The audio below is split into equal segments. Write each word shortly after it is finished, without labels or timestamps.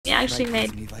We actually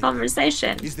made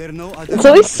conversation. Is there no other It's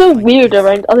always so weird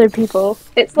around other people.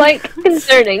 It's like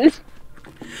concerning.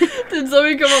 Did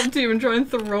Zoe come up to you and try and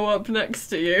throw up next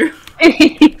to you?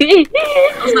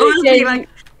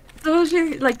 Those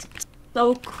were like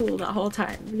so cool that whole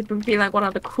time. You'd be like one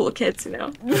of the cool kids, you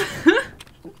know.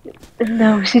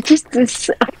 No, she's just this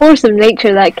force of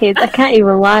nature, that kid. I can't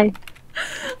even lie.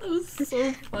 That was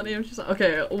so funny. I'm just like,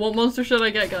 okay, what monster should I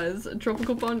get, guys? A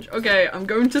tropical punch? Okay, I'm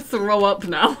going to throw up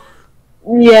now.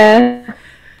 Yeah.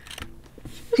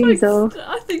 Like, Jeez,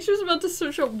 I think she was about to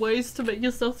search up ways to make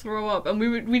yourself throw up, and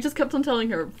we just kept on telling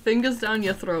her, fingers down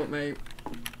your throat, mate.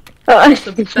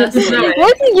 The best way.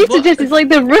 What did you suggest is like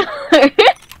the ruler?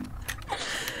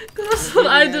 That's what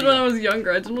I did when I was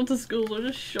younger. I didn't want to school, so I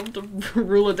just shoved a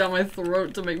ruler down my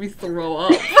throat to make me throw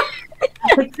up.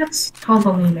 I think that's called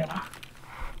bulimia.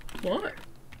 What?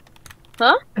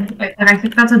 Huh? I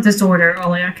think that's a disorder,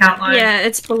 Ollie. I can't lie. Yeah,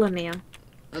 it's bulimia.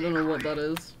 I don't know what that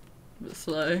is. But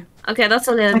slay. Okay, that's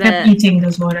a little Like bit. an eating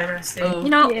disorder, I see. Oh. You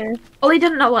know, Yeah. Ollie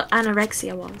didn't know what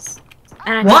anorexia was,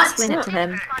 and I What? did explain it to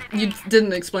him. You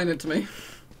didn't explain it to me.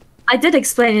 I did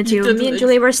explain it to You you. Me didn't and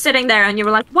Julie were sitting there, and you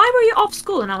were like, "Why were you off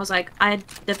school?" And I was like, "I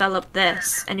developed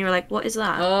this," and you were like, "What is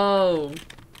that?" Oh.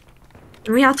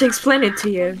 And we had to explain it to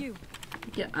you.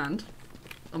 Yeah, and?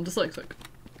 I'm dyslexic.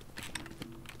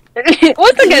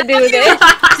 What's it gonna do with it?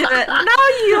 Do it.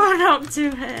 No, you're not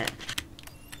do it.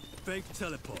 fake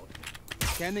teleport?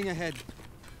 Scanning ahead.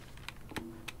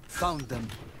 Found them.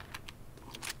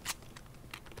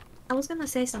 I was gonna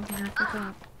say something, I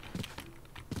forgot.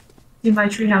 In my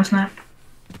treehouse map.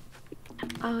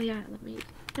 Oh yeah, let me.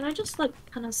 Can I just like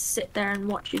kind of sit there and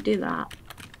watch you do that?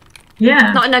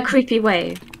 Yeah. Not in a creepy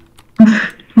way.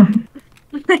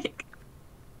 Like,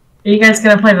 Are you guys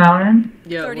gonna play Valorant?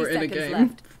 Yeah, 30 we're in a seconds game.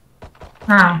 left.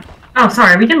 Oh. Oh,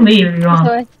 sorry. We can leave if you want.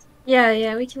 Sorry.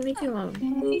 yeah, we can leave you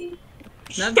alone.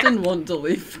 Nab didn't want to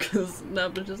leave because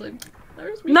Nab was just like,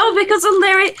 there's me. No, because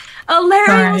Larry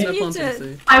Sorry. was Nab wants to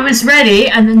muted. see. I was ready,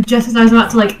 and then just as I was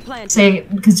about to like say,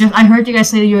 because just I heard you guys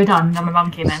say that you were done, and then my mom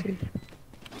came in.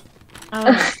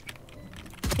 Oh.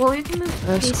 Well, we can move.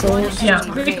 That's these cool. ones. Yeah,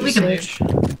 we can move.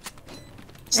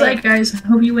 So, like, guys,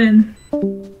 hope you win.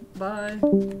 Bye.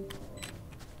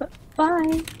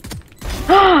 Bye.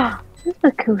 This is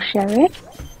a cool sheriff.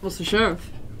 What's the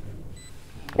sheriff?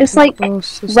 It's like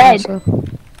red.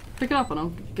 Pick it up and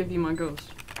I'll give you my ghost.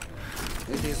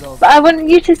 It is all. But I want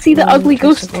you to see the ugly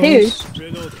ghost too.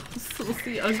 Reload. What's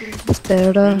the ugly?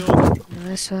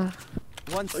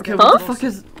 Once Okay, Huh? what the fuck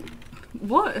is...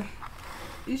 What?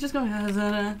 He's just going...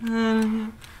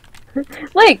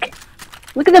 Like,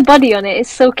 look at the body on it. It's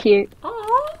so cute.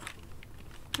 Oh.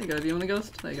 There you go, do you want a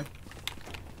ghost? There you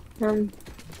go.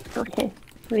 Okay.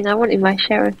 I mean, I wanted my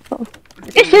sheriff. But...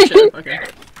 Sheriff, okay.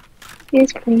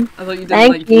 Here's clean. I thought you didn't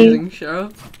Thank like you. using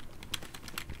sheriff.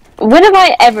 When have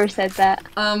I ever said that?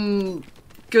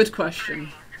 Good question.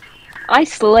 I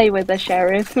slay with the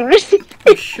sheriff.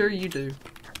 I'm sure you do.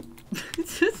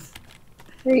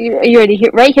 Are you ready? Here,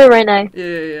 right here, right now.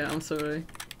 Yeah, I'm sorry.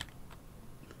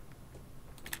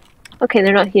 Okay,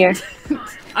 they're not here.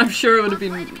 I'm sure it would have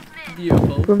been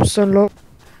beautiful. Brimstone lock.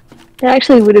 There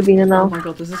actually would have been Oh enough. my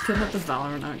god, does this kid have the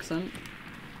Valorant accent?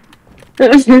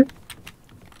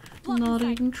 Not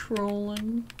even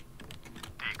trolling.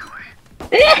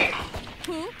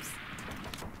 Oops.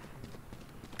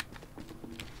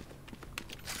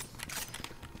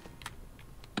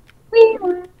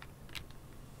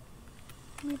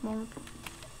 Mark.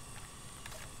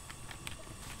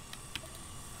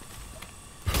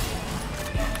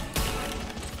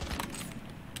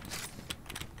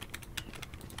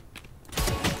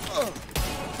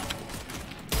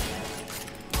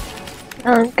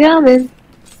 I'm coming.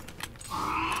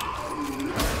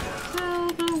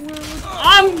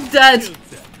 I'm dead!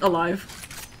 Alive.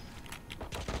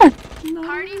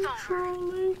 No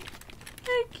trolling.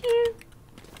 Thank you.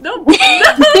 Nope.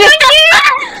 Thank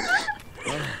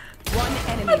you! One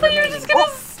enemy I thought you were remaining. just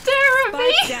gonna stare at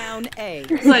me. Spike down A.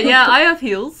 So yeah, I have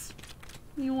heals.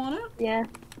 You want it? Yeah.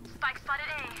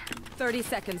 30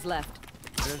 seconds left.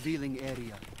 revealing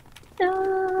area.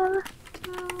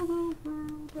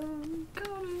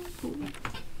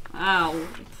 Ow.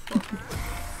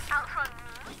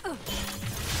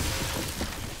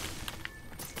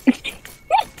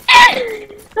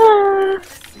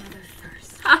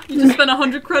 Ha, you just spent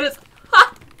 100 credits.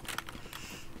 Ha!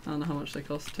 I don't know how much they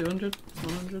cost. 200?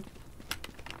 100?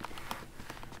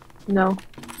 No.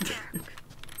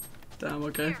 Damn,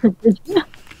 okay.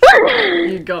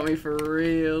 You got me for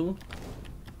real.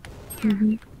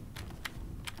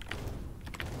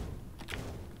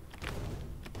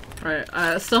 Right,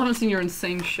 I still haven't seen your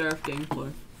insane sheriff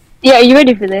gameplay. Yeah, are you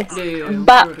ready for this? Yeah, I'm I'm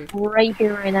back ready. right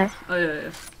here, right now. Oh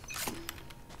yeah.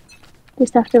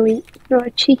 Just after we throw a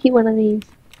cheeky one of these.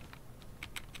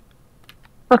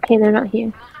 Okay, they're not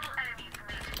here.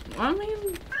 I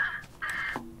mean,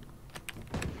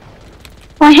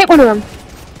 Oh, I hit one of them.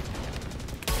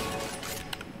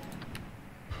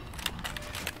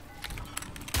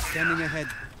 Scanning ahead.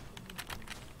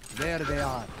 There they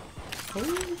are.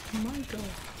 oh my god.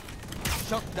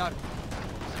 Shock dart.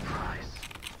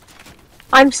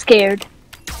 I'm scared.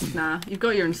 Nah, you've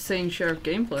got your insane share of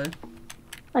gameplay.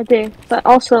 I do, but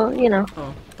also, you know,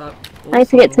 Oh, that. I need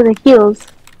to get to the heals.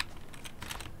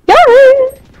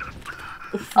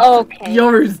 Okay.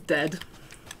 Yoru's dead.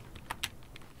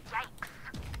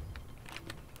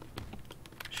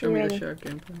 Show You me the ready? share of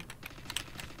gameplay.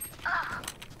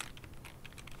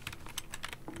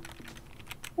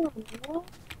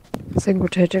 Single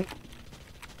digit.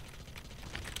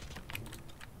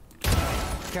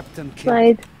 Captain kill.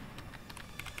 Slide.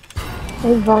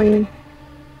 Slide volume.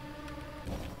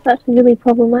 That's really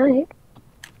problematic.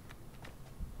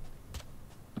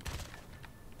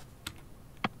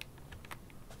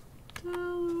 Tell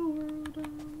the world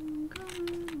I'm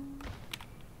coming home.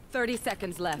 30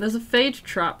 seconds left. There's a fade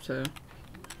trap too.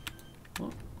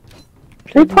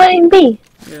 They're playing B.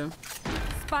 Yeah.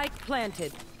 Spike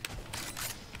planted.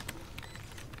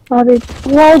 Oh, they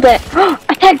walled it.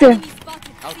 I tagged her.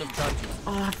 Out of charges.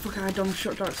 Oh, I forgot I done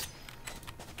short darts.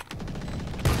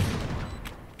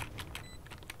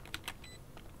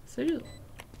 See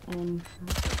on.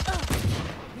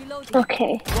 Reloading.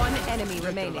 Okay. One enemy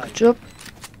remaining. Job.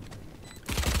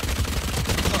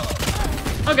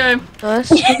 Okay.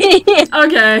 Nice.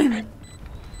 Okay.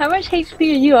 How much HP are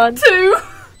you on? 2.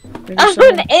 I'm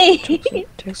on 8.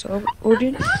 Takes over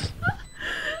audience.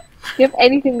 Do you have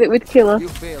anything that would kill us? You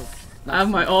failed. I have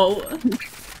my ult.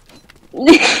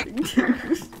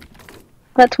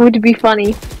 That would be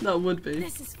funny. That would be.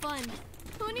 This is fun.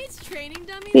 Who needs training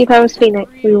dummies? See, if I was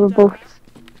Phoenix, we were both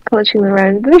clutching the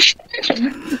round.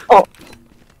 Oh,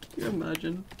 Can you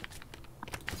imagine?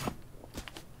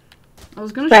 I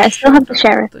was gonna Right, I still have the shoot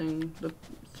sheriff. that thing, the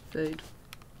fade.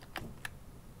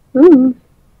 ooh.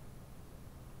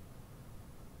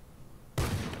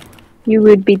 You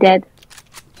would be dead.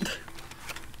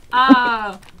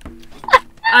 Ah!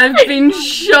 I've been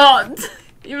shot!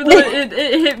 Even though it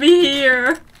hit me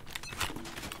here.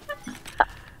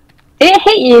 It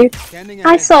hit you. Scanning I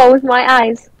ahead. saw with my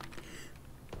eyes.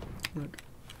 Look.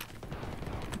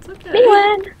 It's okay. We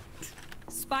win.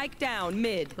 Spike down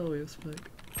mid. Oh, we have spike.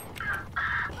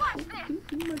 Oh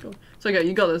my god. It's okay,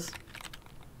 you got this.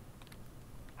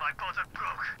 My butter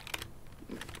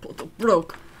broke. Butter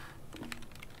broke.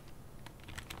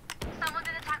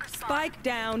 Spike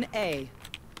down A.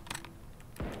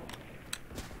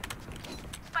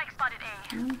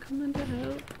 I'm coming to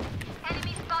help.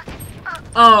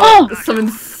 Oh, some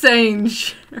insane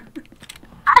shit.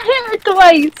 I hit her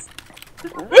twice.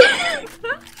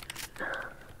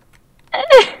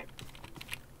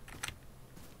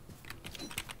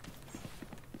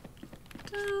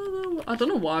 I don't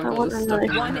know why I've I got want this stuck in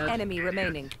my One head. enemy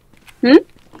remaining.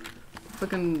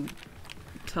 Fucking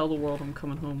tell the world I'm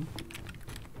coming home.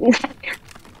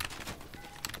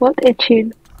 What a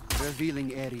tune.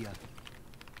 Revealing area.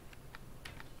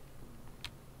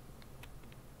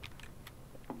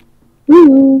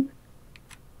 Ooh.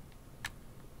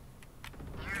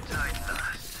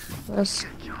 Nice.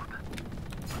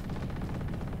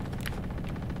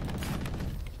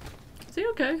 Is he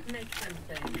okay?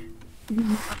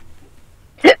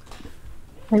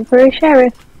 Time for a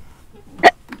sheriff.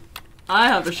 I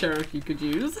have a sheriff you could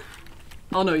use.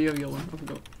 Oh no, you have your one. I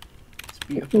forgot. It's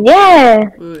beautiful. Yeah.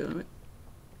 Wait.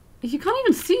 You can't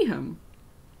even see him.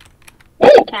 Yeah,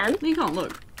 you can. You can't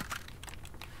look.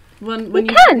 When You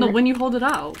you can. no, when you hold it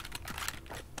out.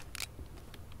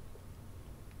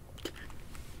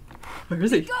 Where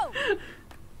is he?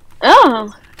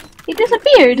 Oh, he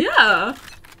disappeared. Yeah.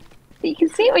 You can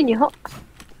see it when you hook.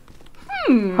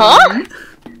 Hmm. Huh?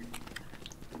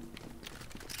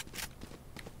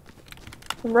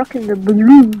 I'm rocking the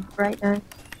blue right now.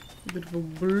 Bit of a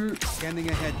brute. Scanning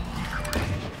ahead.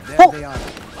 There Oh. they are.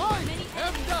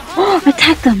 Oh, I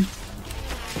tagged them.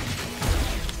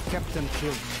 Captain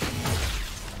killed.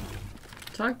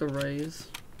 Tag the rays.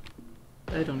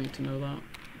 They don't need to know that.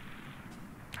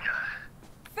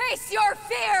 Face your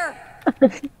fear!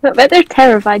 I bet they're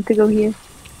terrified to go here.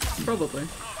 Probably.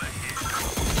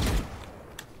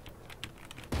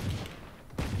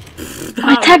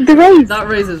 I tagged the raise. That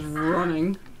raise is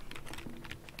running.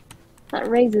 That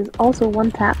raise is also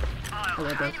one tap. Oh,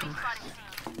 that does one.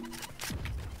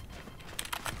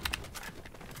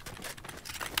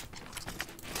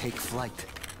 Take flight.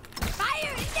 Fire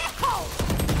in the hole!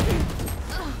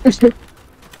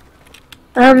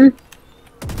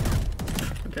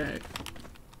 Okay.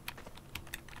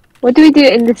 What do we do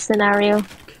in this scenario?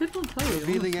 Could not tell you.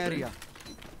 Revealing honestly. area.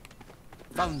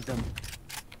 Found them.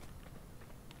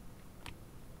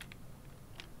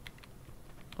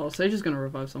 Oh, Sage is gonna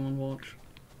revive someone. Watch.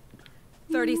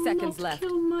 30 Do seconds not left.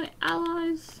 Kill my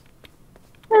allies.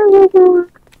 Oh, Oh,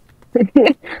 they're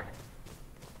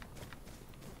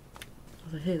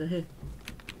here. They're here.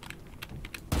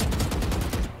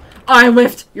 I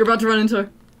whiffed. You're about to run into her.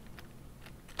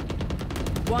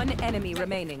 One enemy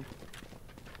remaining.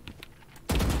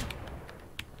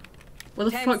 Where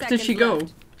the 10 fuck did she seconds go?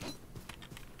 left.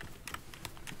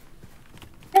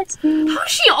 That's me. How's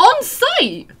she on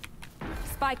site?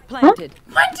 Spike planted.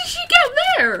 When did she get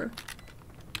there?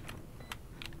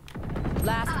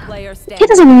 Last player Kid standing.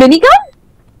 has a minigun?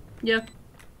 Yeah.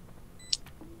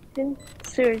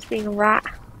 Sirius being a rat.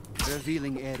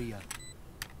 Revealing area.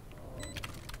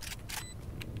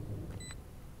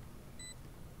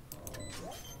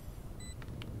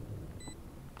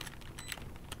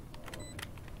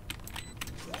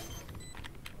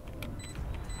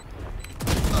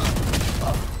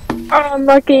 Oh,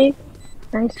 unlucky.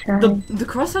 Nice try. The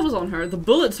crosshair was on her. The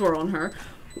bullets were on her.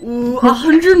 Ooh,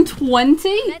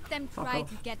 120? Let them try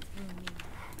to get through me.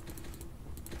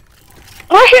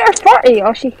 Oh, I hit her 40.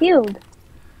 Oh, she healed.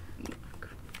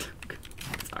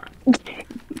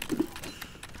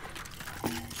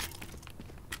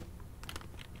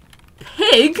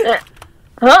 Pig?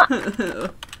 Huh?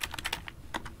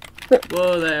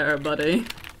 Whoa there, buddy.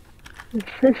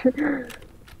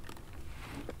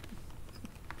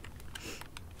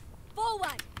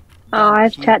 Forward! Oh, I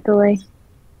have chat delay.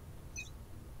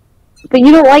 But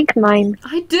you don't like mine.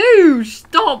 I do!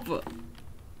 Stop!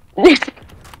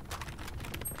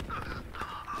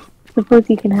 Suppose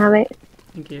you can have it.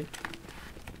 Thank you.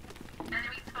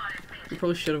 You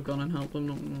probably should have gone and helped them,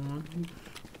 not gonna lie.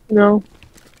 No.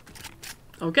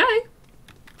 Okay.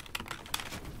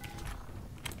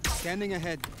 Scanning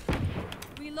ahead.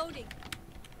 Reloading.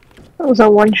 That was a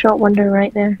one-shot wonder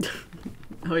right there.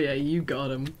 Oh yeah, you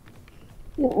got him.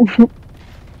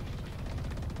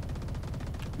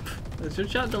 That's your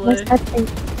shot delay. What's that thing?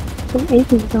 Some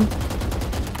ages ago.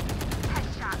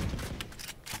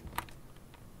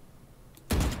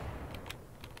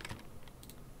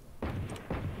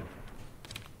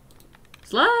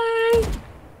 Slay!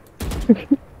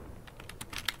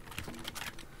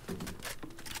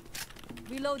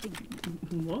 Reloading.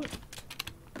 What?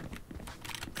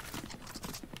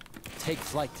 Take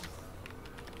flight.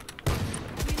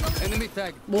 Enemy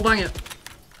tag. We'll bang it.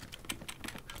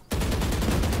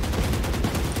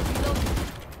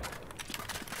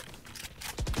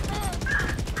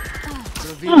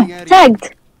 Revealing area.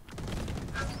 Tagged!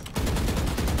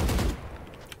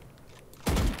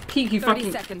 Peek, you 30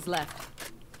 fucking. seconds left.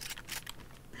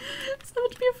 It's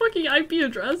not to be a fucking IP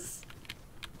address.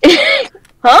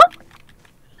 Huh?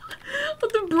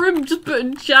 What the brim just put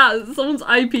in chat? Someone's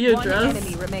IP One address.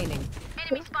 enemy remaining.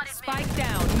 Spike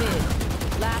down mid.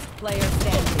 Last player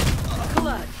standing.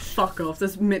 Clutch. Fuck off.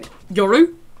 This mid.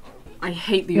 Yoru? I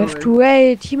hate the You have to Yoru.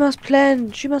 wait. He must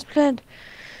plant. She must plant.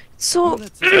 So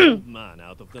Man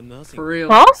out of the nothing. For real.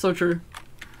 Huh? So true.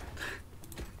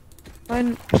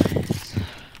 fine.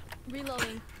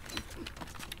 Reloading.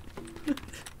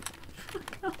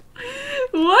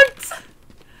 What?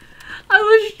 I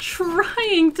was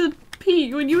trying to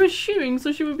peek when you were shooting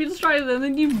so she would be distracted and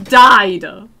then you died.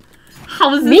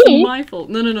 How is this Me? my fault?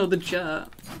 No, the jet.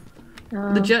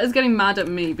 The jet is getting mad at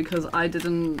me because I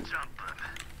didn't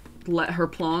let her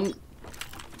plant.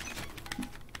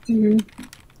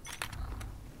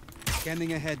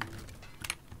 Scanning ahead.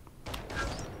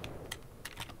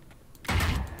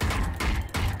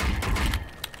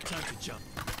 Time to jump.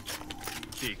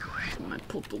 Decoy. My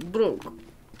portal broke.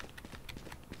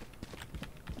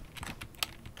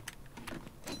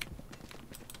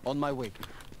 On my way.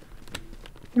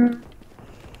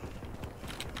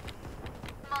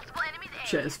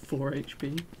 Jet is 4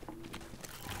 HP.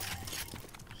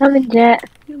 I'm in jet.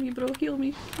 Heal me, bro. Heal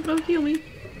me. Bro, heal me.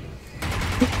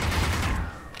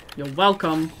 You're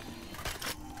welcome.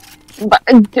 But,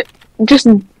 just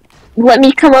let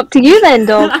me come up to you then,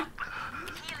 dog.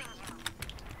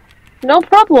 No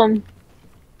problem.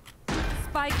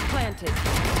 Spike planted.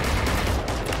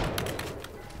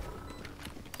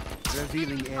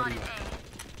 Revealing area.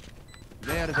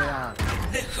 There they are.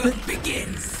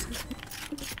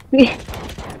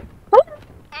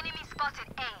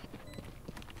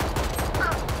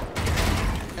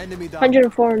 Enemy down.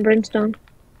 104 in Brimstone.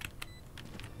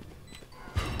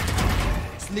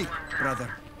 Sleep, brother.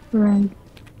 Right.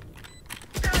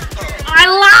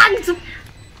 I lagged!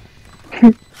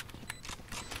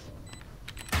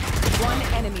 One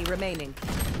enemy remaining.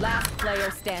 Last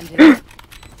player standing.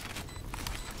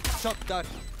 Shot dart.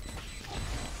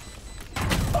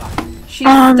 She's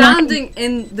Oh, standing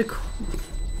in the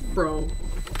bro.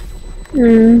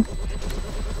 Mm.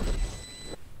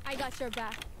 I got your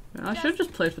back. Yeah, I should have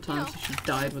just played for time so she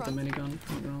died with the minigun.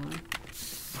 Not gonna lie.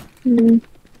 Mm.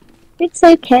 It's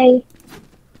okay.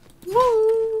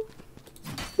 Woo!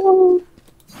 Woo.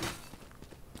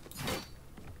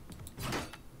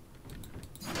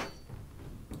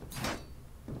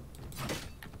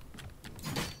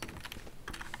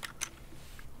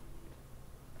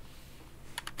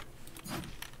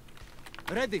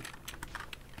 Ready.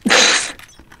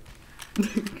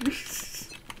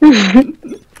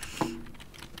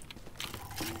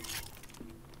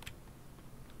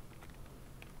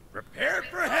 Prepare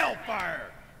for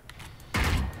hellfire!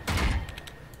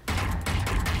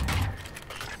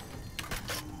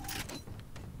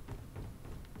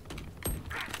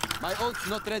 My ult's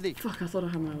not ready. Fuck, I thought I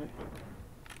had my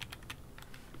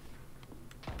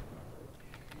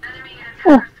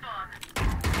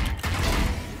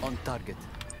On target.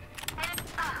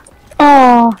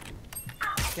 Oh,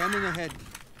 Scanning ahead.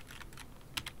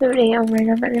 sorry, I'm right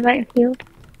over the battlefield.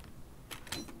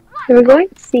 So we're going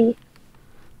to see.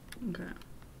 Okay.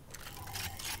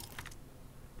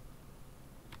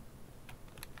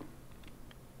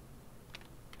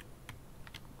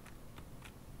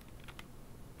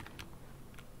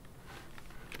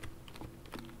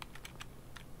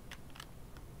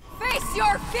 Face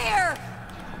your fear!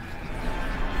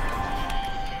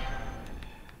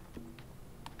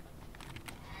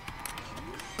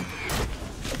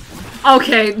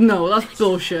 Okay, no, that's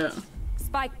bullshit.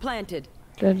 Spike planted.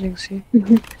 Blending C.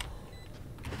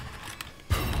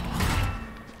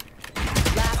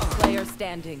 Last player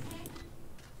standing.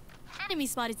 Enemy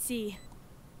spotted C.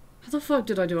 How the fuck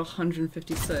did I do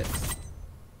 156?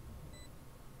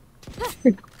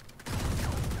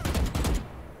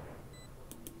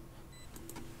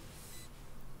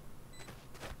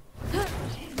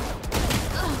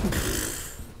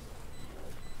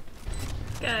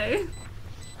 Okay.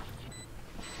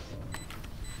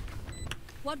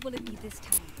 What will it be this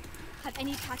time? Have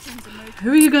any patterns emerged?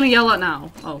 Who are you gonna yell at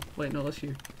now? Oh, wait, no, that's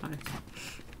you. Hi.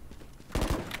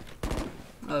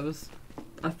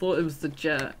 I thought it was the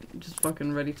jet, just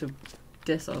fucking ready to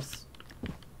diss us.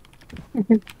 Like,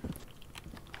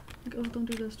 oh, don't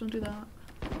do this, don't do that.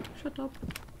 Shut up.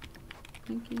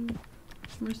 Thank you.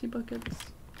 Mercy buckets.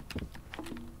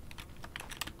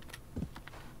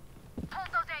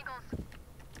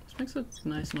 This makes a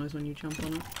nice noise when you jump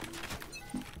on it.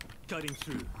 Cutting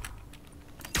through.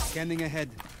 Scanning ahead.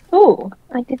 Oh,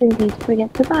 I did indeed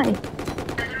forget to buy.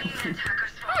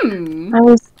 Hmm.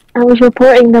 I was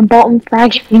reporting the bottom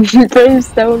frag in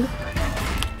Brimstone.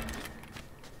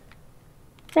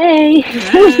 Hey!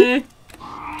 Hey!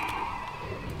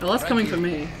 Well, that's coming from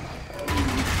me.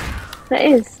 That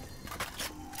is.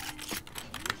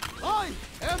 I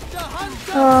am the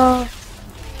hunter. Oh,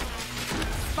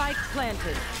 Spike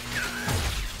planted.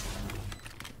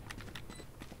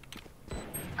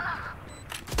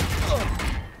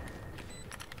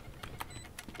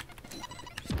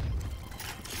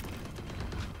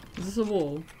 Is this a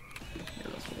wall? Yeah,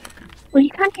 that's a wall, okay. well, you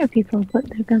can't hear people put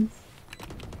their guns.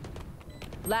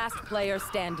 Last player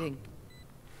standing.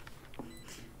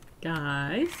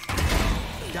 Guys?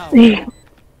 Down.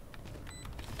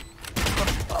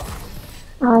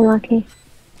 Oh, lucky.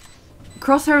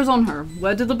 Crosshairs on her.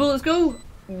 Where did the bullets go?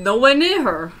 Nowhere near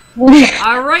her.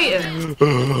 I rate it.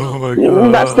 Oh my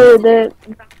god. That's the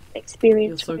You're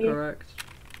experience so for you. correct.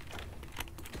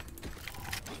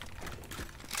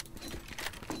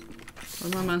 Why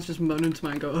my man's just moaning to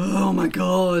me and go, oh my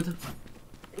god.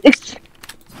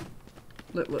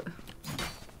 Look, look.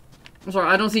 I'm sorry,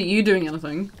 I don't see you doing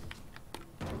anything.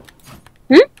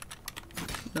 Hmm?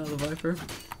 No, the Viper.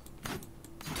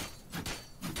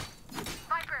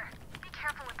 Viper, be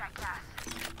careful with that gas.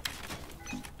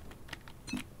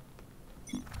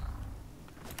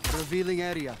 Revealing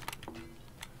area.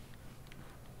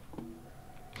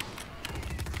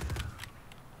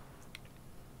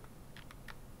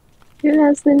 Who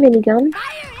has the minigun?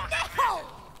 Fire in the hole!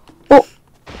 Oh!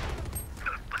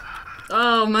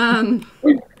 Oh man.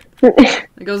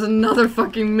 There goes another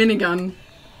fucking minigun.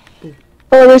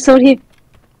 Oh, there's someone here.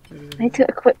 I need to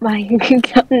equip my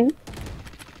gun.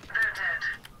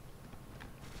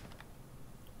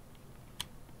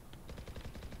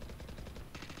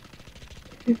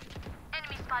 Enemy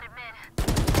spotted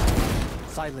mid.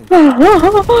 Silent.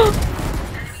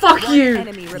 Fuck you!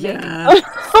 Enemy remaining. Yeah.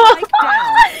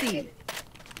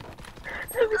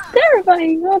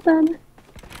 dying. Well done.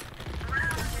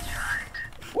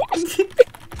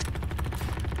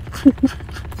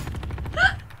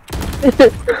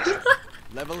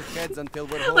 Level heads until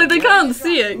we're home. Like they can't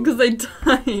see it because they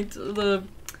died.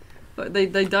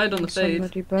 They died on the fade.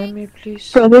 Somebody buy me,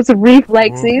 please. Bro, those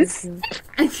reflexes.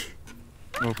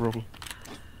 No problem.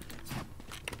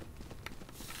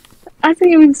 I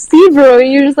think it was C, bro.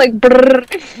 You're just like, brrr.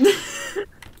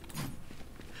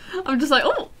 I'm just like,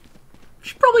 oh,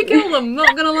 should probably kill them.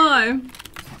 Not gonna lie.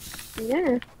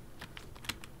 Yeah.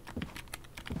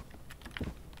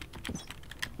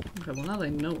 Okay, well now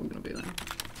they know we're gonna be there.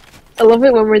 I love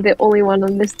it when we're the only one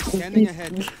on this Scanning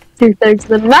ahead. 2/3 of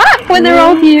the map when they're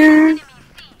all here.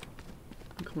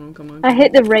 Come on, come on. I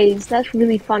hit the raise. That's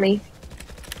really funny.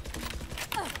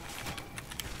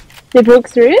 They broke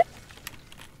through it?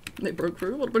 They broke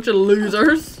through. What a bunch of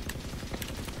losers.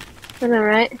 I know,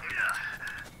 right?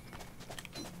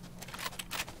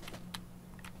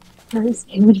 Nice.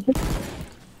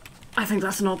 I think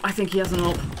that's an op. I think he has an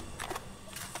op.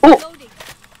 Oh!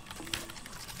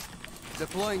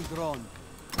 Deploying drone.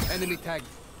 Enemy tagged.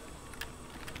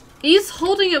 He's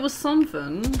holding it with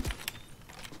something.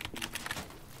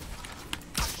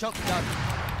 Shot down.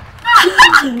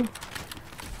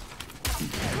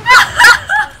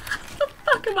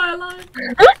 Fuck am I alive?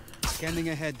 Scanning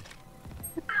ahead.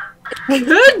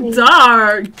 Good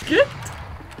dark. Good.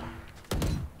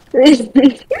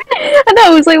 I know,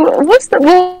 I was like, what was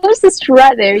the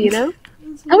strat there, you know?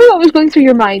 Tell me what was going through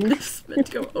your mind. This meant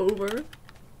to go over.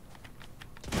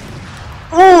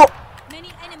 Oh! Many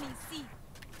enemies see.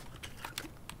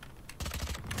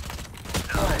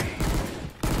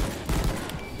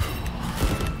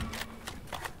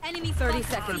 Enemy 30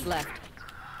 seconds left.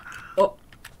 Oh.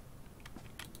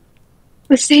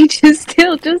 The sage is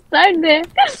still just down there.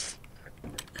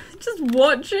 Just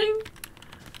watching.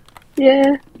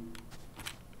 Yeah.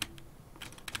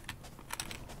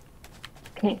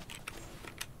 Okay.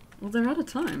 Well, they're out of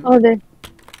time. Oh, there.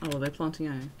 Oh, well, they're planting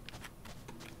A.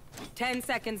 10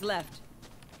 seconds left.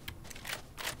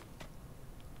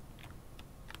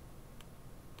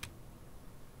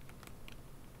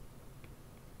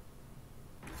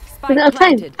 Spike Is it time?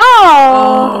 planted.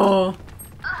 Oh!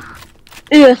 Oh.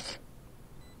 Ugh.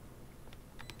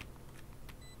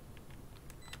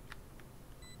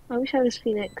 I wish I was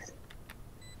Phoenix.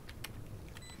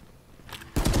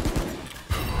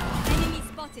 enemy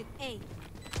spotted. A.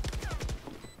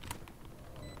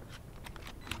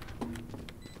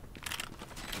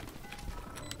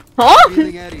 Huh?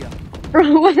 Healing area.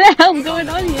 Bro, what the hell's going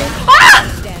on here?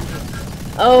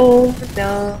 Standing. Oh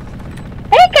no.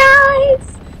 Hey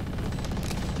guys!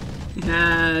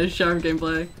 Yeah, sharp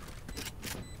gameplay.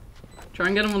 Try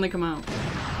and get them when they come out.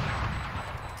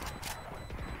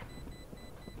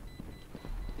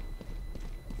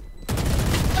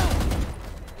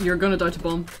 You're gonna die to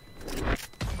bomb.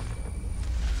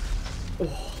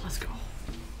 Oh, let's go.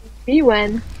 You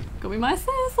win. Go be my sis,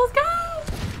 let's go!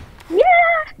 Yeah!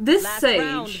 This Last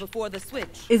round sage before the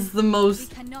switch. is the We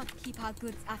most cannot keep our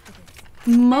goods after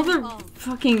this.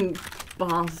 motherfucking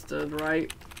bastard,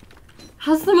 right?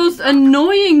 Has the most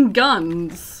annoying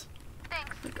guns.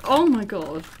 Like, oh my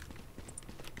god.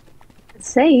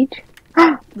 Sage.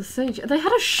 The sage. They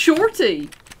had a shorty!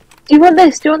 Do you want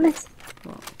this? Do you want this?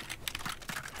 What?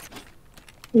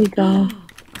 Here you go.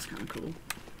 That's kinda cool.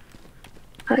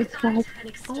 That's fine.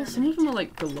 Oh, some of them are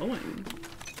like glowing.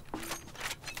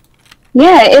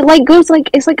 Yeah, it like goes like,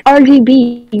 it's like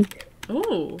RGB.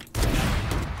 Oh.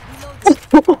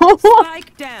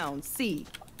 Spike down. C.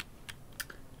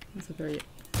 That's a very...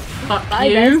 Fuck Bye,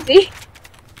 you! bestie.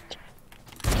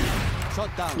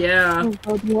 Shot down. Yeah.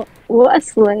 Oh god, what a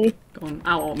slay. Go on,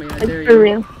 out on me, I Like, dare for you.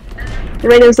 real.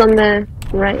 Rhino's on the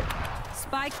right.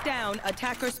 Spike down.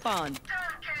 Attacker spawn.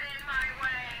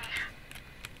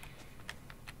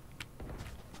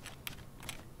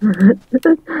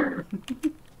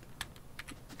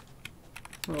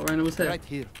 Oh, Rhino was hit. Right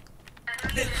here.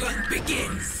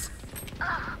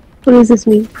 What does this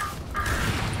mean?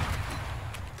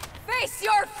 Face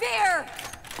your fear!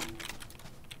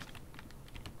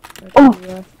 Oh.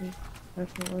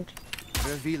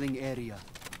 Revealing area.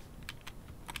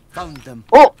 Found them.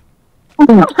 Oh!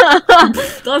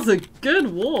 That's a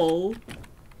good wall.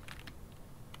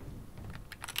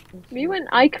 Me when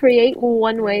I create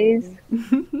one ways.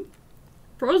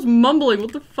 Bro's mumbling,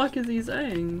 what the fuck is he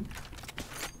saying?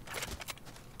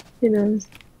 Who knows?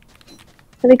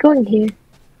 Are they going here?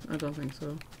 I don't think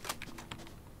so.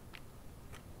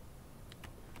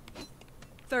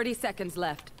 30 seconds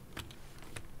left.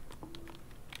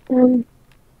 I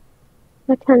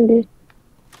can do.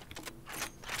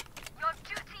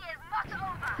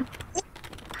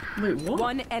 Wait, what?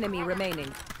 One enemy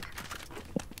remaining.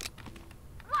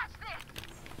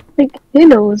 Like, who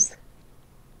knows?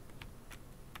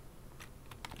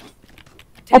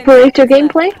 10 Operator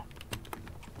seconds left. gameplay?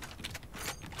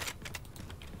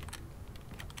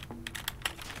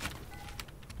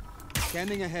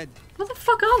 Scanning ahead. What the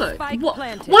fuck are they? Spike What?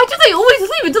 planted. Why do they always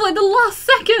leave it till like the last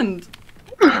second?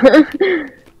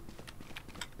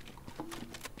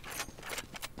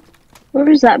 Where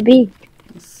does that be?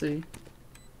 Let's see.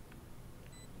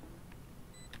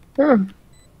 Oh.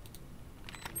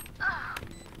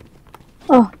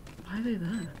 Oh, Why are they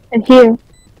there? and here.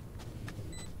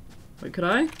 Wait, could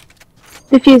I?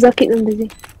 Diffuse, I'll keep them busy.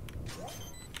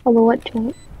 I'll watch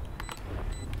out.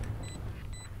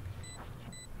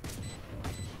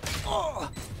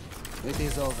 It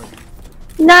is over.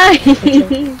 Nice! I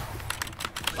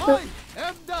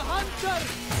am the hunter!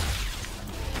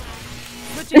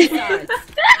 Switching sides.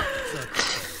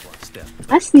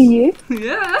 I see you.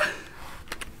 Yeah.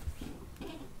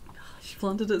 She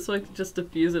planted it so I could just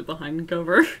defuse it behind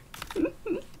cover.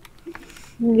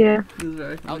 Yeah. It was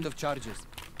very funny. Out of charges.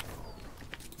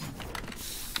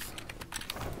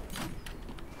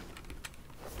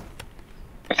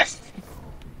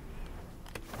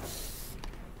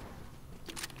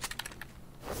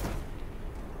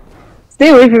 Stay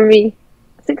away from me.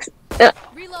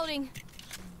 Reloading.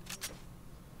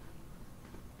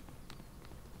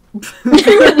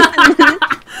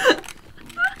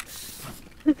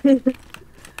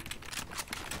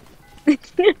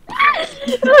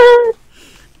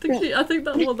 I think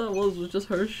that what that was just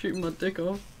her shooting my dick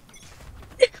off.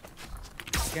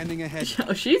 Scanning ahead.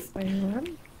 Oh, she's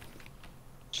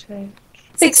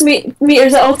 6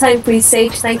 meters at all time, please,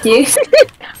 Sage. Thank you.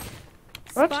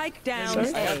 Spike down.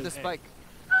 I have the A. spike.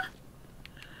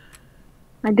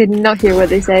 I did not hear what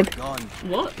they said. Gone.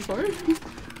 what? Sorry.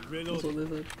 That's what they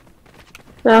said.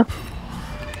 Well,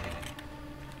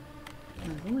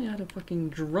 I've only had a fucking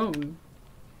drone.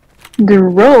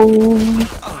 drone.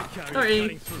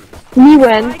 Sorry. Me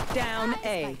when? Spike down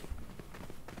A.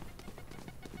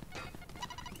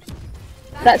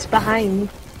 That's behind.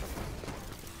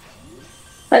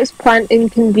 Let's plant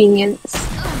inconvenience.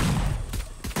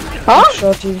 Huh?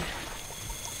 Shorty.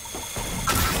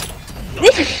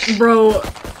 Bro,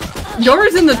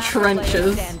 yours in the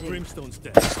trenches. Standing.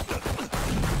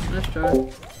 Nice try.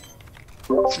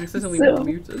 Accidentally So-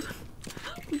 muted.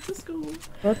 Let's just go.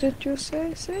 What did you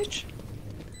say, Sage?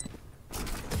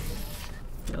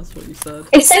 That's what you said.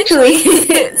 Essentially,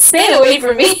 stay away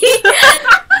from me.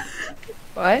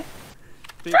 Why?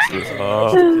 Bruh.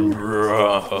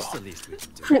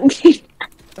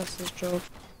 That's his job.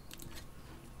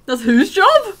 That's whose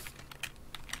job?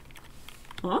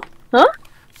 Huh? Huh?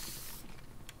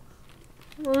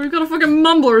 Well, we got a fucking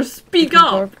mumbler. Speak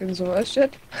up. Talk in so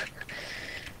shit.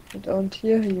 I don't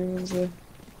hear you in the...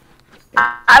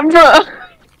 Bro.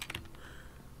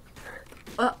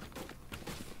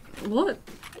 What?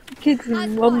 Kids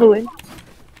mumbling.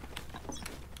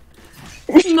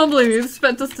 Mumbling. You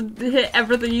expect us to hit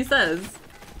everything he says?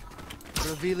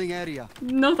 Revealing area.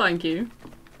 No, thank you.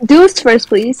 Do it first,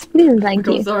 please. Please and thank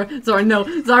Go, you. Zara. Zara, no.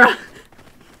 Zara.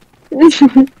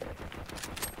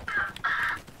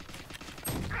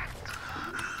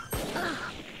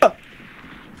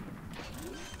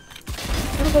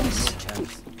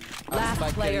 Last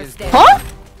Spike player carrier is standing. Huh?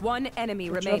 One enemy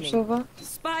Job, remaining. Silva?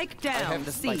 Spike I down. have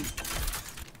the C. spike.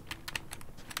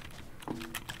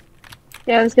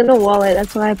 Yeah, I was gonna wall it,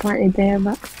 that's why I planted there,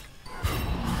 but...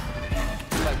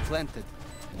 Spike planted.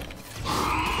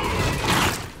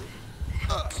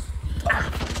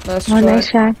 Nice Oh, try. nice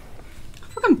try.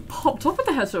 Fucking popped up with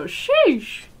the headshot.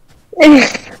 Sheesh.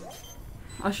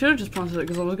 I should have just planted it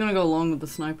because I was gonna go along with the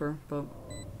sniper, but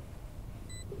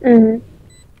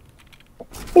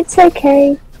It's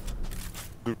okay.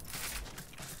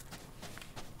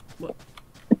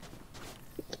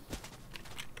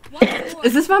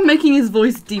 is this man making his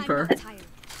voice deeper? I'm not tired.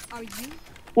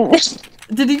 Are you?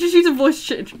 Did he just use a voice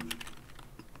change?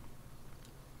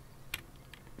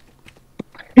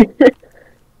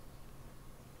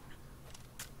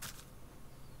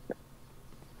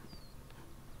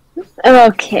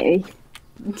 Okay.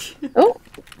 Oh,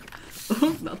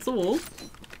 Oh, that's a wall.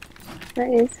 that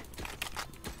is.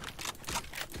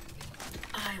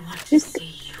 I want to Just- see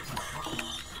you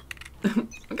crawl.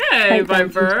 Okay, Thank you,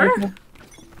 Viper.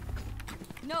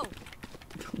 No.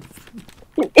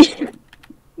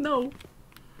 No.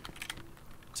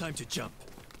 Time to jump.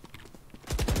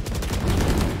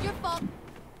 Your fault.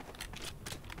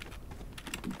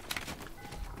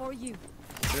 For you.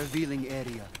 Revealing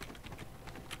area.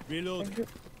 Reload.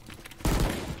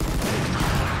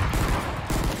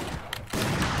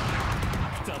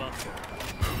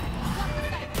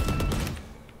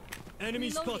 Enemy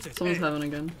spotted. Someone's heaven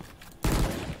again.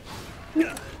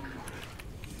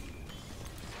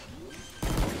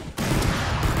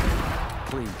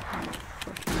 Clean.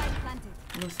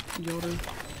 That's Yoda.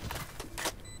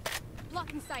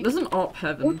 Blocking sight. There's an op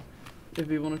heaven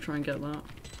if you want to try and get that.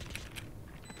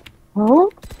 Oh?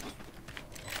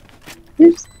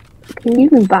 Who's... Can you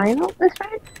even buy an ult this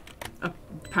round?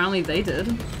 Apparently they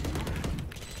did.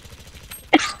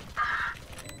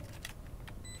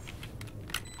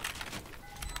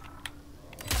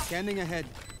 Scanning ahead.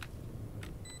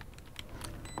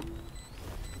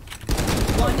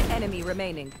 One enemy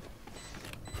remaining.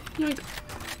 Like,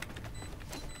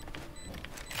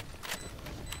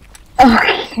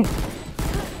 Okay.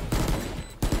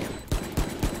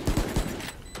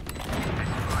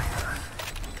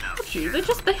 gee,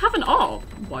 they have an op.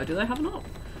 Why do they have an op?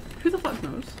 Who the fuck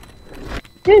knows?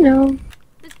 You know.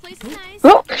 This place is nice.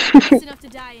 Oh! It's enough to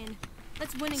die in.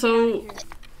 Let's win and So- get out of here.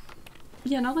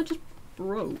 Yeah, now they're just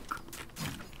broke.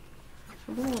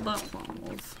 I wonder what that plan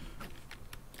was.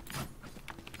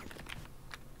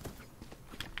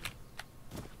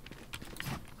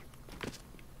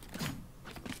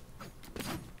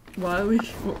 Why are we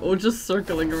all just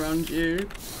circling around you?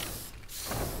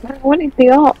 What is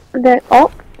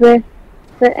the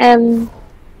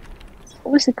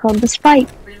what's it called? The spike.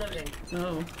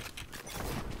 Oh.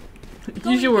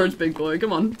 Use your words, big boy,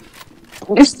 come on.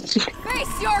 Face your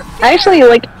I actually,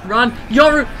 like, Run!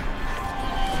 Yoru!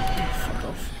 Fuck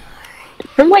off.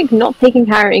 from, like, not taking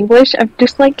higher English, I've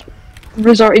just, like,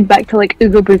 resorted back to, like,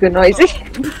 ooga booga noises.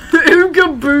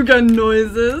 Ooga booga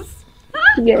noises!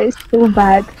 Yeah, it's so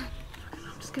bad.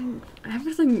 I'm just getting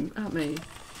everything at me.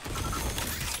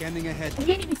 Scanning ahead.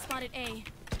 enemy spotted A.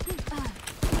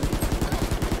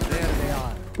 There they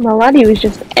are. My laddie was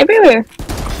just everywhere.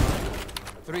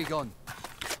 3 gone.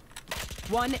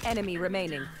 One enemy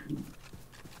remaining.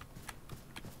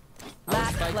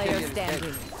 Last spike player carrier is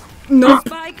standing. No!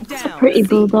 Spike down. Pretty C.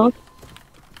 bulldog.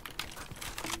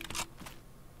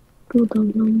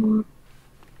 Bulldog no more.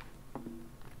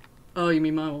 Oh, you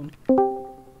mean my one?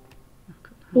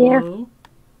 Yeah. Hello?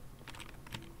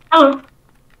 Oh,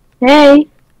 Hey,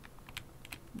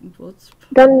 What's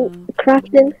done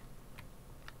crafting?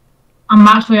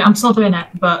 I'm still doing it,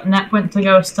 but Net went to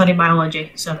go study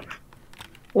biology, so.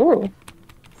 Ooh.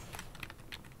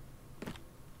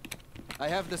 I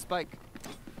have the spike.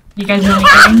 You guys are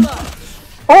any game?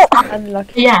 Oh!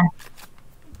 Unlucky. Yeah.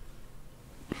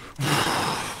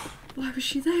 Why was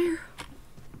she there?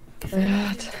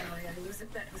 God.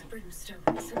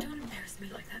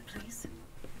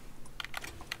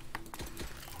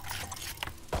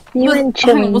 You went Hang on,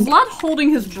 chilling. was Lad holding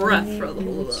his breath throughout the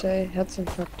whole of that? Say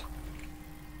Herzinfarkt.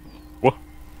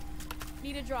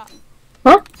 Need a drop.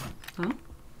 Huh? Huh?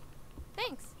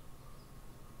 Thanks.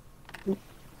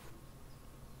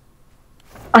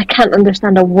 I can't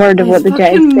understand a word of what the He's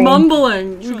jet is fucking saying.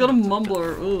 mumbling! We've got a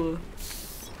mumbler, ugh.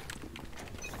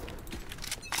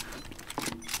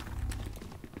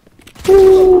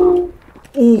 Ooh.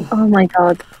 Ooh. Oh my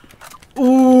god.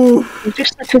 Ooh. You're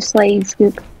just such a slave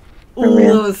scoop. For Ooh,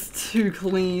 real. that was too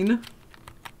clean.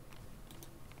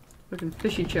 Fucking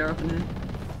fishy chair up in here.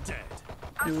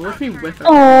 Hey, watch me whiff it.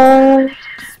 Oh.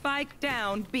 Spike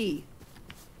down B.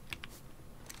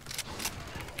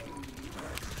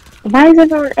 Why is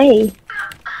everyone A?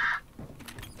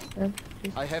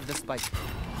 I have the spike.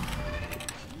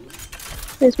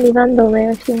 There's me Vandal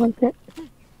there if you want it.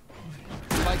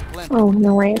 Spike planted. Oh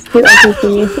no way, it's too ugly for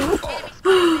you.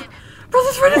 Bro,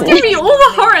 this friend is giving me all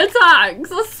the heart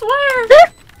attacks! I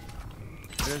swear!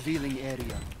 Revealing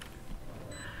area.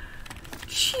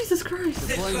 Jesus Christ.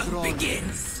 Deploying drone.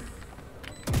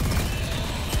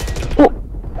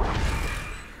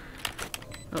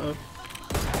 Uh-oh.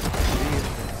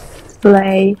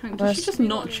 Slay. Hang on, did she just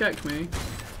not check me?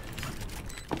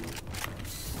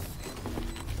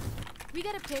 We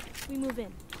get a pick. We move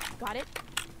in. Got it?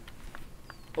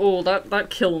 Oh, that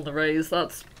kill on the raise,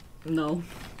 that's... no.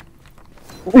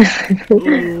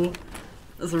 Ooh.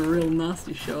 That's a real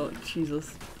nasty shot,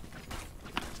 Jesus.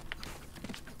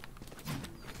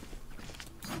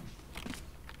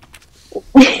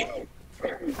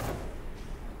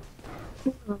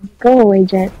 Go away,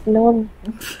 Jet. No one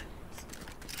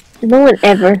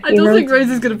ever. I don't think Raze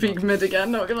is gonna peek mid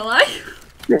again, not gonna lie.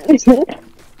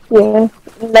 Yeah,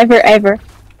 never ever.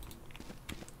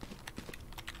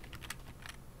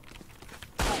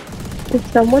 Is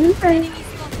someone there? Enemy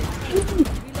spotted.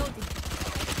 Reloading.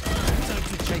 Time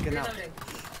to check it out.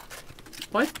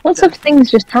 What? Lots of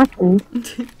things just happened.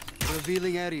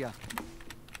 Revealing area.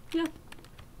 Yeah.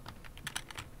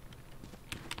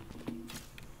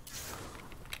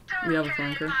 We have a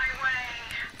flanker.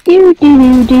 Do do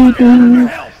do do do.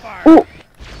 Oh,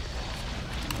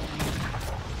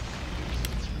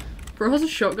 Bro has a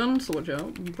shotgun, so watch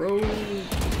out. Bro.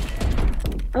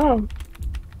 oh.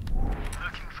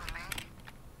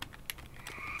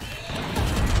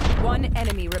 One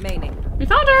enemy remaining. We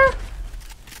found her!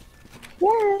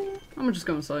 Yeah. I'm just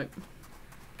going sight.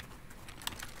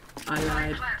 I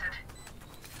lied.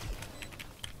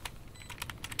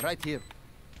 Right here.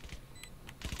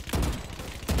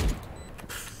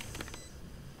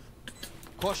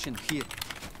 Caution here.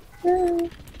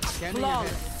 Scanning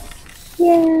ahead.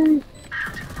 Yeah.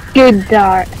 Good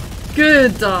dart.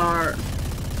 Good dart!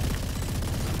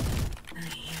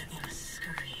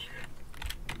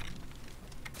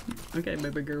 Okay,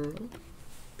 baby girl.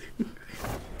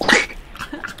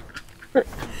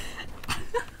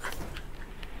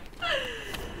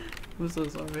 I'm so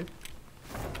sorry.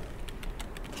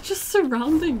 It's just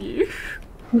surrounding you.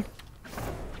 Do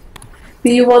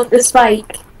you want the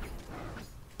spike?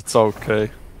 It's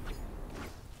okay.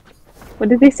 What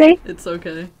did they say? It's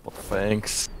okay, Well,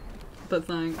 thanks. but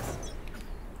thanks.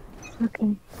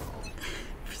 Okay.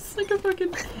 It's like a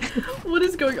fucking. What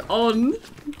is going on?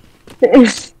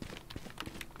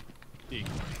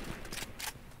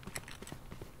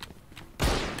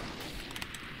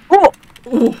 Oh!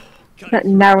 Oh, That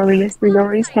narrowly missed the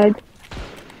Nori's head.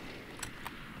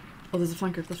 oh, there's a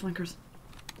flanker. There's flankers.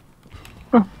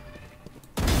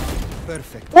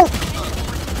 Perfect.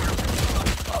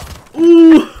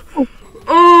 Ooh!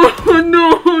 Oh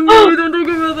no! No! Don't talk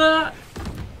about that.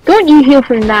 Don't you heal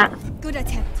from that? Good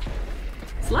attempt.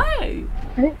 Slay.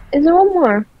 Is there one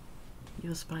more? You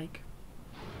have a spike.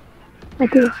 I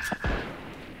do.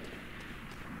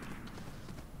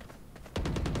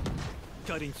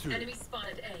 Cutting through. Enemy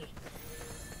spotted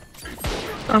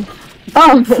A.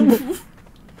 Oh!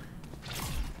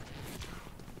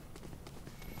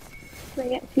 I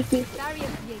get cheeky. Barrier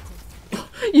created.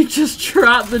 You just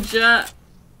trapped the jet.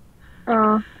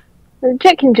 Oh. The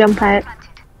jet can jump out.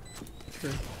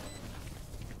 True.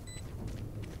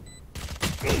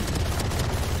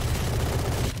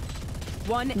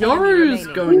 One enemy Yoru's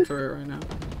remaining. going through it right now.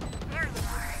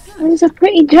 He's a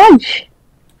pretty judge.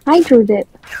 I drew it.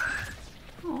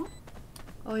 Oh.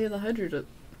 Oh yeah, the Hydra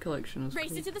collection is Race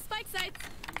cool. into the spike site.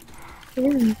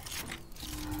 Yeah.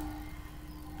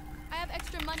 I have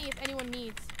extra money if anyone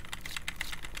needs.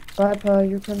 Viper,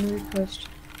 your friend request.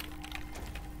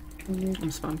 Can you I'm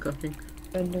spam cooking.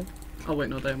 send it? Oh wait,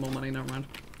 no, they have more money, never mind.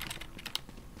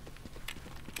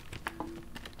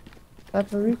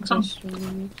 Viper request.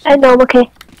 I know, I'm okay.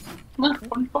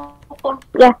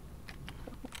 Yeah.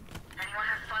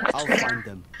 I'll find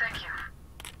them.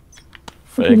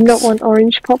 I do Thanks. not want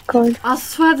orange popcorn. I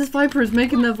swear this Viper is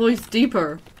making their voice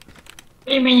deeper. What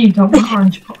do you mean you don't want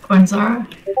orange popcorn, Zara?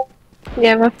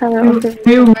 Yeah, my father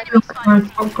Who offered wants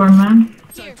orange popcorn, man?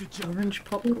 Orange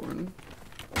popcorn.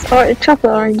 or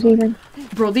chocolate orange even.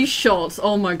 Bro, these shots,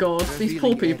 oh my god, these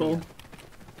poor people.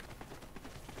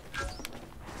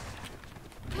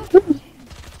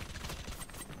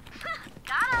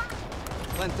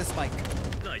 Plant the spike.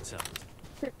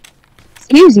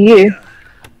 Excuse you.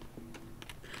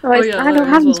 Oh, Oh, yeah, I don't there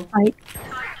have as a well. spike.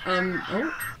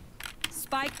 Oh,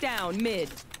 Spike down mid.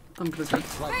 I'm gonna go.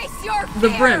 Face your The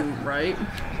fear. brim, right?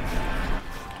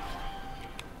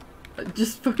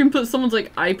 Just fucking put someone's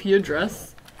like IP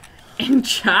address in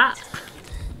chat.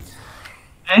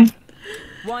 Okay.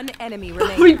 One enemy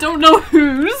remaining. We don't know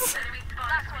whose.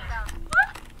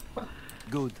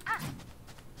 Good.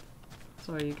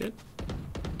 Sorry, you good?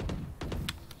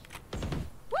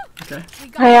 Okay, We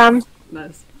got I am.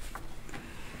 nice.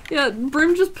 Yeah,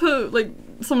 Brim just put like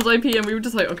someone's IP and we were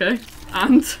just like, okay,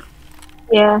 and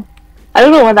Yeah. I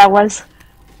don't know what that was.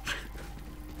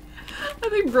 I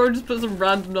think bro just put some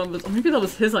random numbers, or maybe that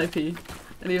was his IP,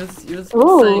 and he was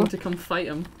Ooh. saying to come fight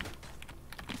him.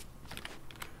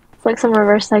 It's like some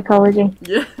reverse psychology.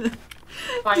 Yeah.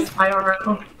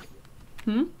 IRL.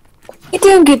 You're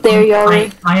doing good there, Yori.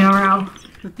 IRL.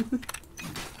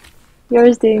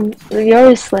 Yours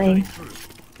slaying.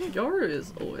 Yoru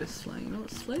is always slaying, not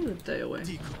slay the day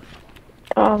away.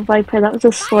 Oh, Viper, that was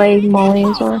a slay molly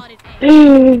as well.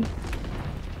 You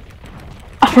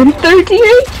 130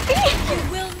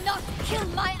 will not kill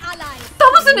my allies.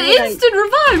 That was an instant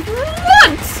revive!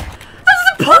 What? That's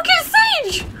the pocket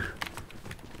sage!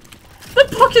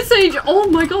 The pocket sage! Oh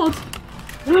my god!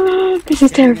 This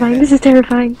is terrifying, this is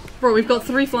terrifying. Bro, we've got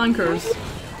 3 flankers.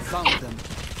 Found them.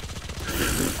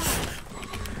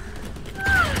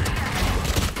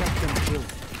 Got them killed.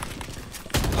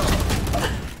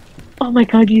 Oh my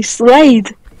god, you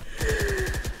slayed!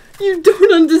 You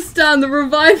don't understand, the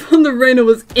revive on the Reyna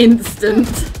was instant.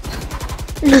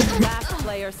 Last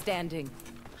player standing.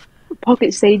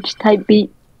 Pocket Sage type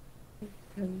beat.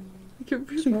 It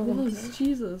really was,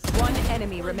 Jesus. One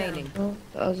enemy remaining. Oh,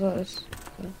 that was us.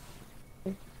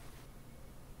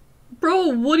 Bro,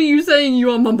 what are you saying you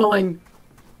are mumbling?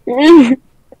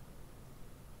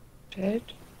 Shit.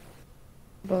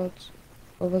 But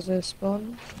what was the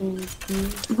spawn?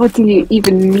 What do you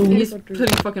even mean? He's putting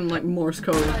fucking like Morse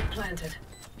code.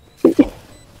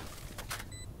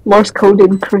 Morse code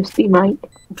in crusty Mike.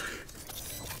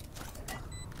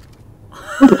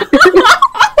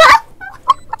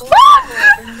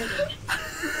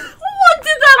 What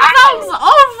did that bounce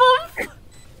off of?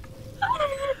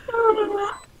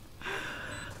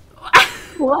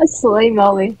 What a slay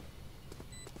molly.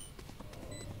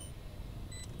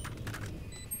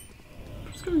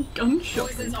 Just going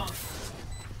gunshot.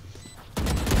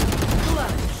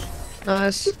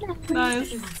 Nice.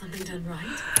 Nice.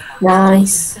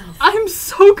 Nice. I'm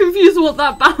so confused what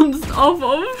that bounced off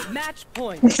of. Match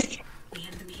point. I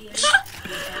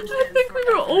think we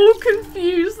were all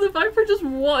confused. The Viper just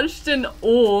watched in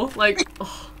awe. Like,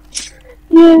 oh.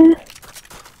 Yeah.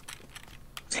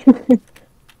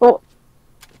 Well,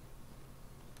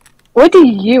 what do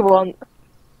you want?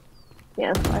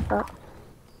 Yeah, that's what I thought.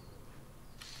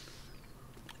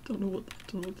 I don't know what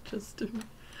the chat's doing.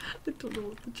 I don't know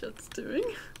what the chat's doing.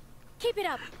 Keep it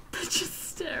up. They're just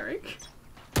staring.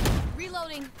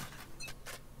 Reloading.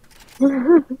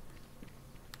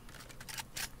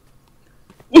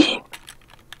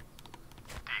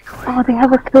 Oh, they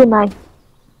have a cool knife.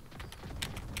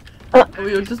 Are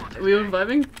we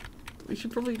reviving? We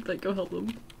should probably like go help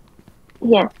them.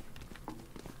 Yeah.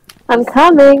 I'm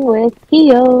coming with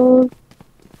heels.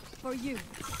 For you.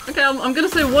 Okay, I'm gonna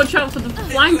say watch out for the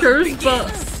flankers, but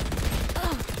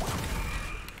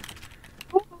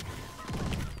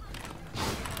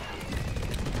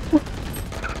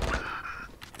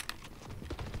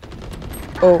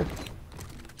Oh.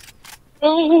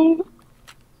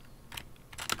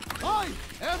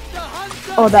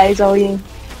 Oh, that is all you.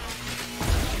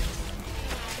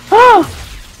 Oh!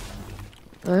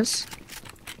 Nice.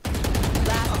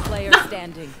 Last player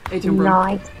standing. 18 bro.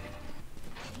 Nice.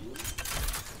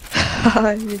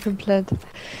 You can plant.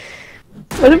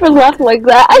 What if I laugh like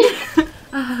that?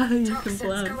 You can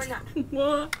plant.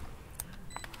 What?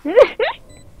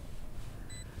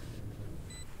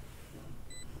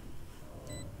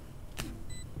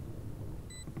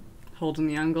 Holding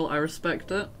the angle, I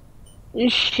respect it.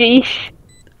 Sheesh.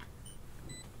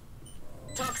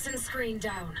 Toxin screen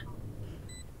down.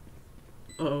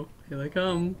 Uh oh, here they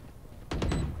come.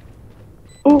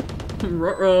 Ooh.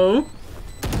 Ruh-roh.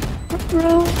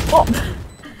 Bro. Oh,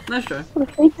 Nice try. the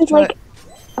face is like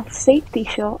a safety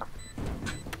shot.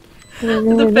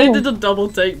 The Fade did a double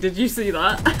take, did you see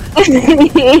that?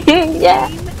 Yeah.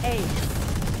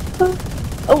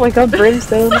 Oh my god,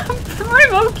 brimstone.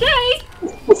 I'm okay!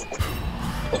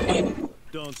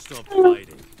 Don't stop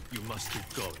fighting. You must keep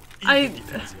going. Even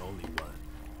if it's the only one.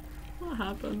 What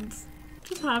happened?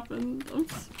 What happened?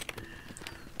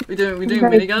 We doing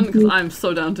minigun? Because I'm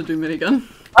so down to do minigun.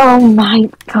 Oh my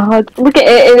god, look at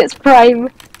it in its prime.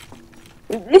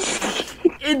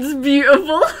 It's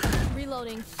beautiful!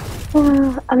 Reloading.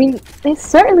 I mean, it's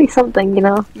certainly something, you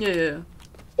know. Yeah.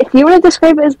 If you want to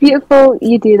describe it as beautiful,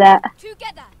 you do that.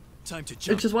 Together. Time to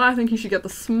jump. Which is why I think you should get the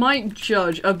Smite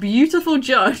Judge. A beautiful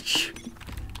judge!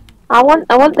 I want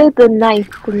the knife.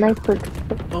 The knife looks.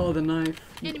 Oh, the knife.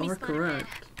 You Enemy are spotted. correct.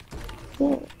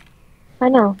 Yeah. I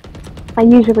know. I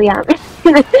usually am.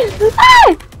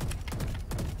 Ah!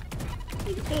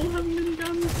 We all have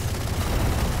miniguns.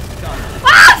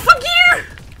 Ah! Fuck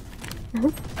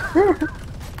you!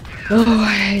 Oh, I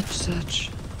hate such.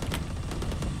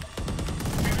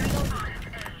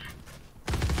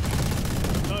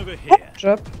 Over here.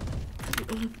 Drop. We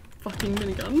all have fucking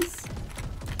miniguns.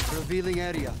 Revealing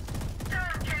area.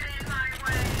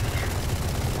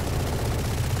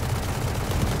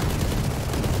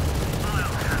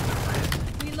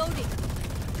 Reloading.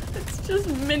 It's just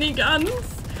miniguns.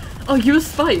 Oh, you a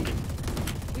Spike.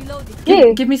 Reloading.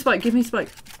 Yeah. Give me Spike, give me Spike.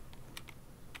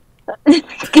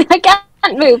 I can't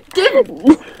move.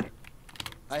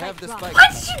 I have the spike.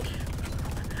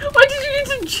 Why did you need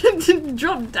to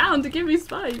drop down to give me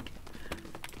Spike?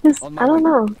 Just, On my I don't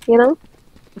way. know, you know?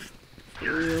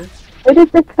 Yeah. Where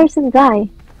did the person die?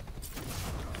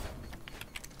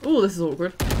 Oh, this is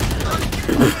awkward.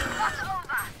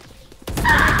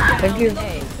 Thank you.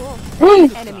 A.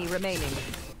 Enemy remaining.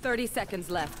 30 seconds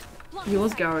left. He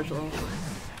was garage though.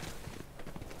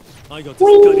 I got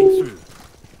this cutting through.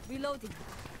 Reloading.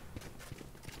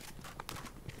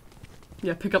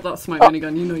 Yeah, pick up that Smite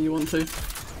minigun, you know you want to.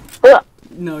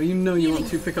 No, you know you want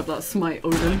to pick up that smite,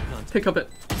 Odin. Pick up it.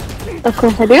 Of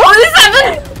course I do.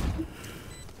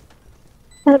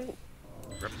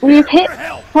 We've hit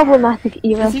problematic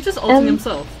Eva. Is he just ulting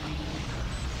himself?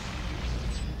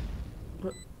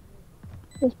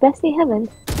 Does Bessie heaven?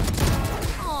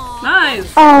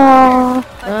 Nice! Aww.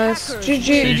 Nice.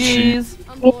 GG. GG's.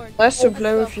 Nice to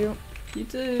play with you. You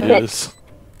too. Yes.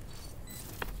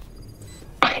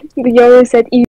 The Yoru said